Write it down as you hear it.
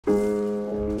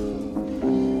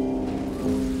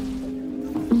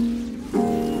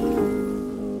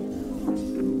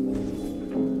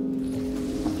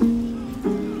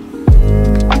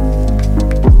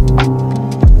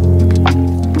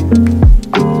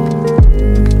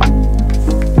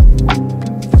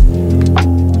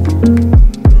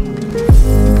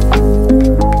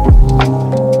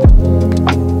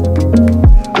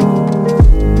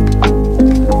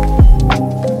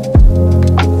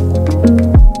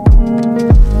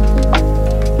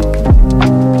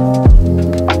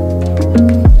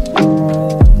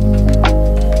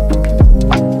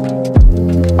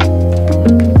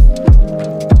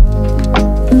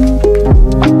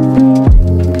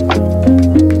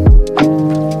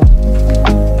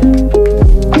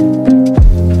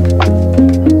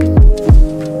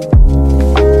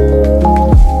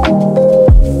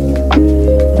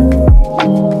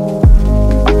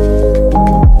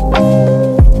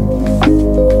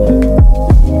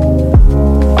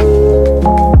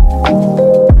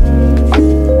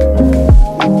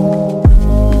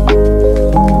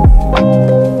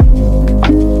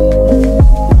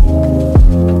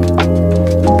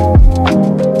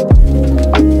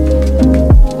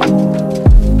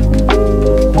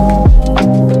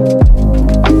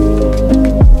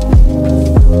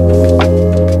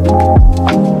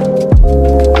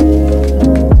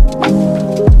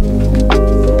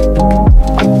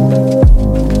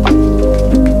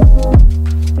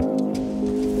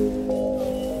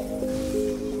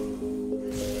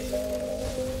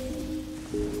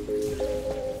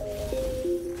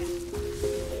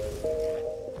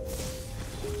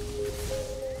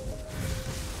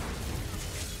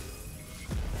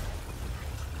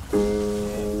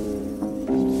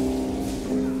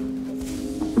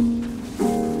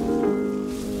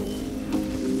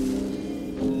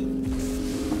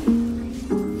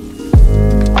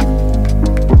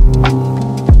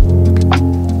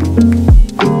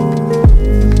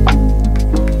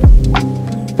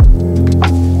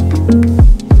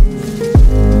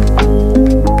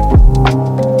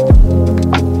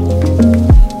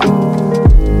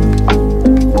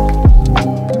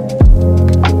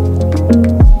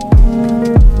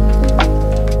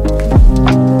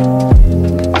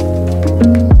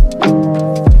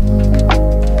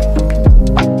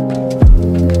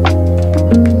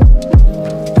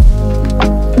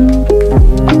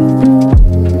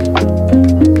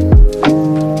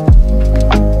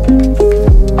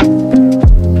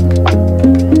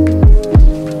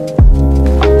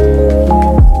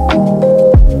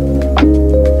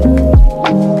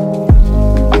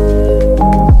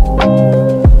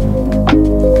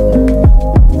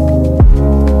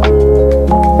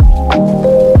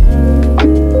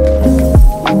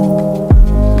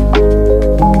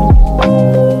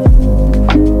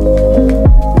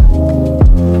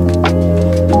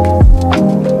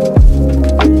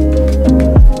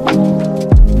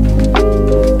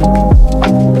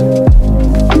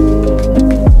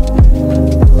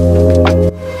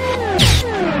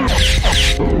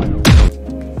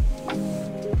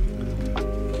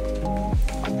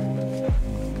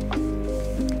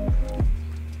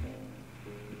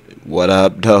What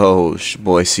up, though? It's your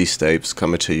boy Cstapz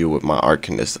coming to you with my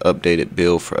Arcanist updated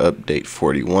build for update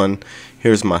 41.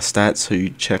 Here's my stats so you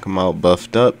check them out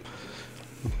buffed up.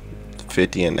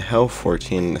 50 in the health,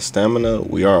 14 in the stamina.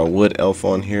 We are a wood elf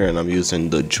on here, and I'm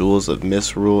using the Jewels of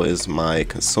Misrule as my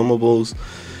consumables.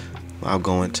 I'll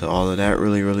go into all of that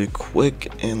really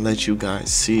quick and let you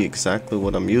guys see exactly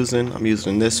what I'm using. I'm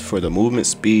using this for the movement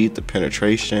speed, the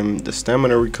penetration, the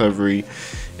stamina recovery,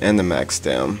 and the max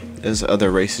stam. There's other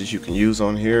races you can use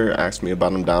on here. Ask me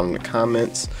about them down in the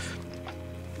comments.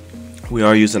 We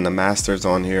are using the masters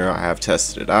on here. I have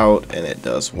tested it out and it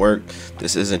does work.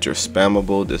 This isn't your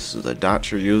spammable. This is the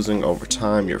dot you're using. Over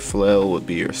time, your flail would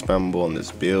be your spammable in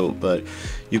this build, but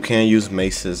you can use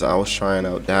maces. I was trying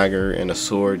out dagger and a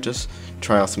sword, just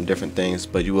try out some different things,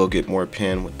 but you will get more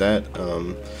pen with that.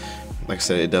 Like I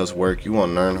said, it does work. You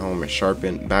want Learn Home and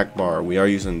Sharpen. Back bar, we are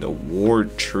using the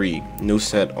Ward Tree, new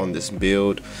set on this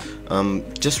build.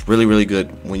 Just really good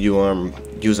when you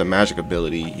use a magic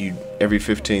ability. Every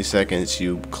 15 seconds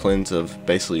you cleanse of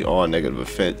basically all negative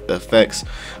effects,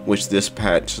 which this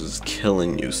patch is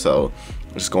killing you. So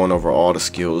just going over all the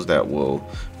skills that will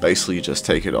basically just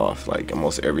take it off, like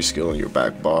almost every skill in your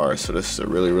back bar. So this is a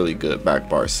really good back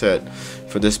bar set.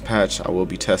 For this patch, I will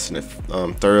be testing it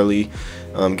thoroughly.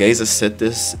 Gaze of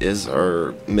Sithis is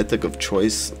our mythic of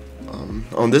choice.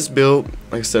 On this build,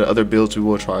 like I said, other builds we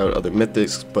will try out other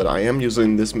mythics, but I am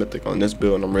using this mythic on this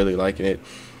build and I'm really liking it.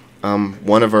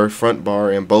 One of our front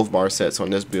bar and both bar sets on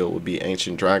this build would be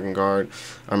Ancient Dragon Guard.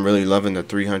 I'm really loving the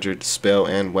 300 spell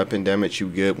and weapon damage you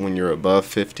get when you're above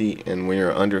 50, and when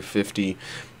you're under 50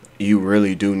 you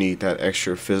really do need that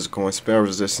extra physical and spell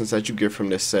resistance that you get from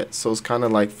this set. So it's kind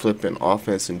of like flipping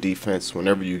offense and defense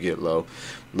whenever you get low.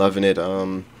 Loving it.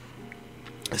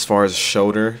 As far as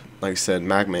shoulder, like I said,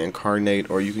 Magma Incarnate,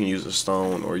 or you can use a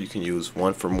stone, or you can use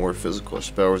one for more physical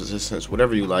spell resistance,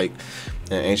 whatever you like.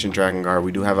 And Ancient Dragon Guard,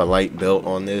 we do have a light build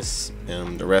on this,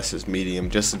 and the rest is medium,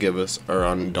 just to give us our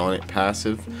Undaunted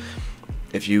passive.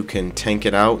 If you can tank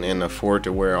it out and afford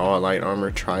to wear all light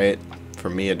armor, try it. For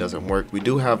me, it doesn't work. We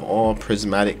do have all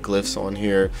prismatic glyphs on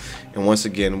here, and once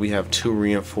again, we have 2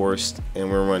 reinforced, and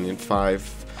we're running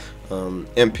 5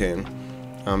 impen.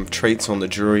 Traits on the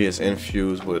jury is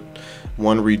infused with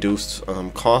 1 reduced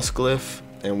cost glyph,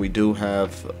 and we do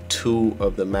have 2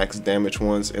 of the max damage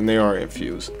ones, and they are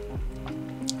infused.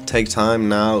 Take time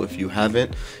now, if you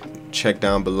haven't, check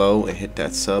down below and hit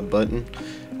that sub button.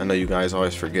 I know you guys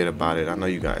always forget about it. I know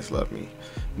you guys love me.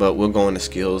 But we'll go into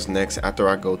skills next after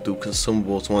I go through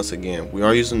consumables. Once again, we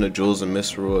are using the Jewels of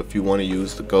Misrule. If you want to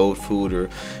use the gold food or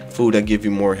food that give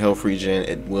you more health regen,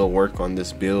 it will work on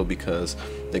this build because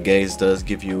the gaze does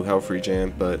give you health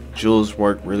regen, but jewels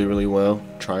work really well.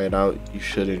 Try it out. You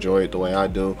should enjoy it the way I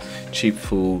do. Cheap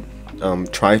food.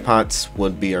 Tripods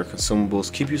would be our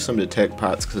consumables. Keep you some detect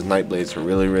pots because night blades are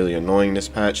really annoying this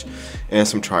patch, and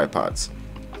some tripods.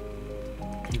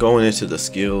 Going into the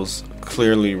skills,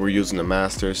 clearly we're using the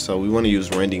masters, so we want to use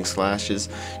rending slashes.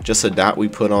 Just a dot we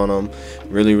put on them.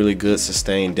 Really good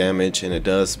sustained damage, and it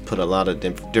does put a lot of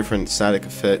different static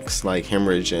effects like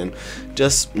hemorrhage, and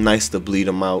just nice to bleed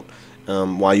them out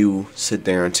while you sit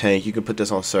there and tank. You can put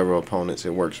this on several opponents.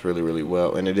 It works really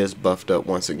well, and it is buffed up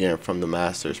once again from the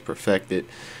masters perfected.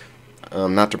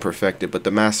 Not to perfect it, but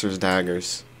the masters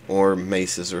daggers or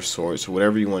maces or swords,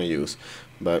 whatever you want to use.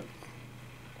 But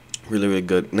really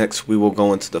good. Next, we will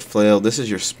go into the flail. This is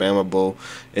your spammable.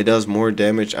 It does more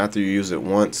damage after you use it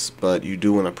once, but you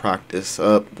do want to practice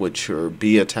up with your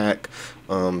B attack.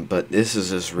 But this is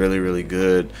just really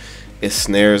good. It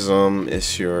snares them.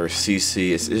 It's your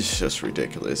CC. It's just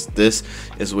ridiculous. This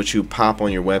is what you pop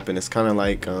on your weapon. It's kind of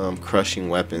like crushing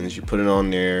weapons. You put it on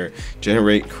there,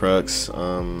 generate crux.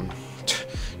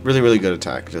 Really good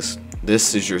attack.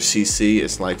 This is your CC.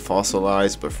 It's like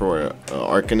fossilized, but for an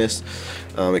Arcanist.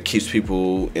 It keeps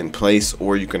people in place,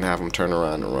 or you can have them turn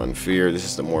around and run fear. This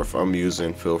is the morph I'm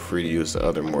using. Feel free to use the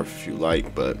other morph if you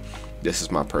like, but this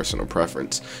is my personal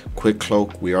preference. Quick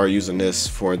cloak, we are using this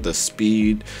for the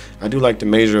speed. I do like the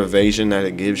major evasion that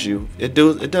it gives you. It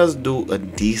does do a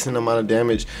decent amount of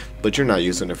damage, but you're not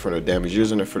using it for the damage. You're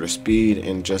using it for the speed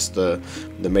and just the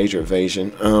major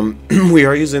evasion. We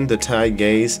are using the Tide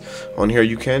Gaze on here.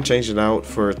 You can change it out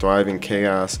for Thriving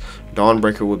Chaos.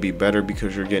 Dawnbreaker would be better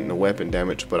because you're getting the weapon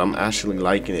damage, but I'm actually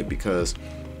liking it because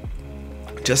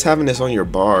just having this on your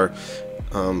bar,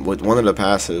 with one of the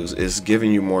passives is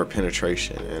giving you more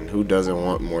penetration, and who doesn't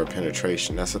want more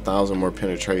penetration? That's 1,000 more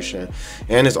penetration,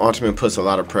 and his ultimate puts a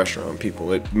lot of pressure on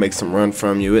people. It makes them run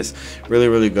from you. It's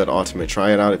really good ultimate.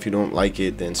 Try it out. If you don't like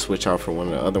it, then switch out for one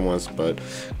of the other ones. But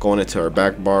going into our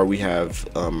back bar, we have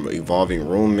evolving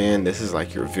room man. This is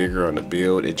like your vigor on the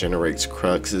build. It generates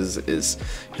cruxes. It's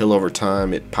heal over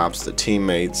time. It pops the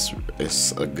teammates.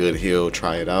 It's a good heal.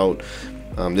 Try it out.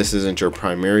 This isn't your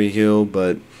primary heal,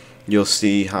 but you'll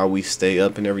see how we stay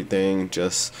up and everything.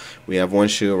 Just we have one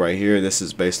shield right here. This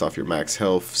is based off your max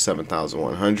health,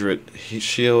 7,100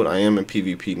 shield. I am in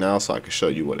PvP now, so I can show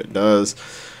you what it does.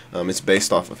 It's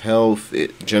based off of health.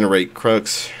 It generate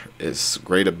crux. It's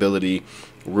great ability.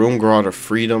 Room Guard of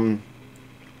Freedom.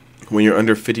 When you're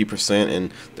under 50%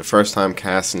 and the first time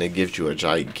casting, it gives you a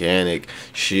gigantic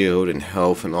shield and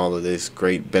health and all of this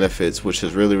great benefits, which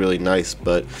is really nice.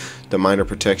 But the minor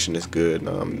protection is good.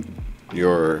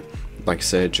 Your, like I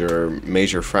said, your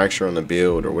major fracture on the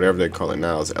build, or whatever they call it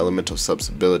now, is elemental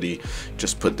subsibility.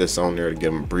 Just put this on there to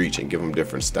give them breach and give them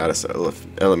different status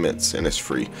elements, and it's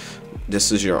free.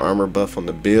 This is your armor buff on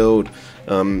the build.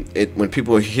 When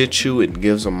people hit you, it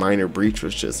gives a minor breach,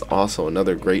 which is also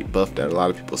another great buff that a lot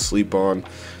of people sleep on.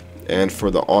 And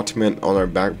for the ultimate on our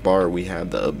back bar, we have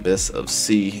the Abyss of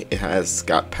C. It has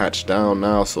got patched down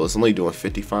now, so it's only doing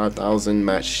 55,000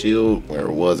 match shield, where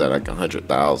it was at like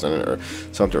 100,000 or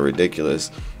something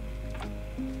ridiculous.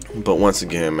 But once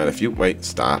again, man, if you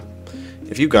stop.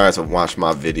 If you guys have watched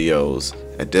my videos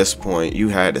at this point, you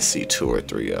had to see 2 or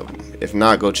 3 of them. If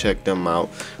not, go check them out.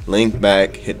 Link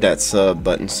back, hit that sub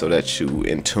button so that you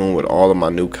in tune with all of my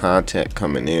new content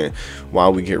coming in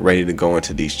while we get ready to go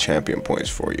into these champion points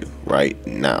for you right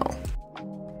now.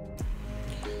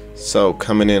 So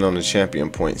coming in on the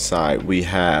champion point side, we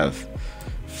have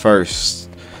first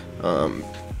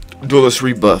Duelist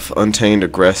Rebuff, Untamed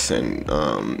Aggression,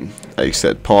 like I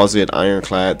said, Pause It,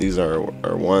 Ironclad. These are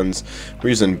ones. We're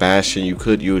using Bastion. You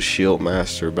could use Shield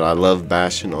Master, but I love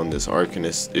Bastion on this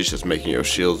Arcanist. It's just making your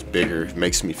shields bigger. It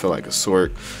makes me feel like a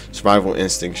sword. Survival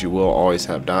Instincts, you will always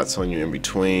have dots on you in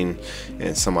between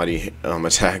and somebody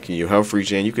attacking you. Health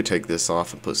Regen, you could take this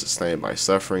off and put Sustained by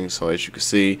Suffering. So as you can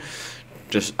see,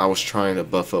 I was trying to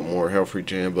buff up more health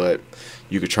regen, but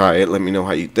you could try it. Let me know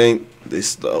how you think.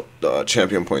 This the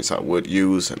champion points I would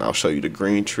use, and I'll show you the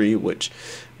green tree, which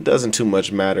doesn't too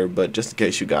much matter, but just in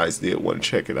case you guys did want to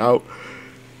check it out.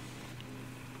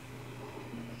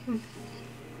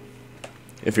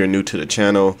 If you're new to the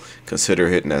channel, consider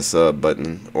hitting that sub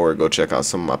button or go check out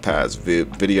some of my past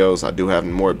videos. I do have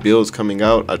more builds coming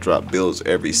out. I drop builds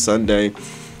every Sunday.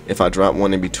 If I drop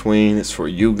one in between, it's for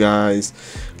you guys.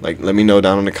 Like, let me know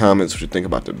down in the comments what you think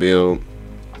about the build.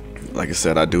 Like I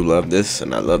said, I do love this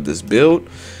and I love this build.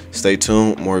 Stay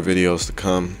tuned, more videos to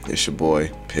come. It's your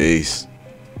boy. Peace.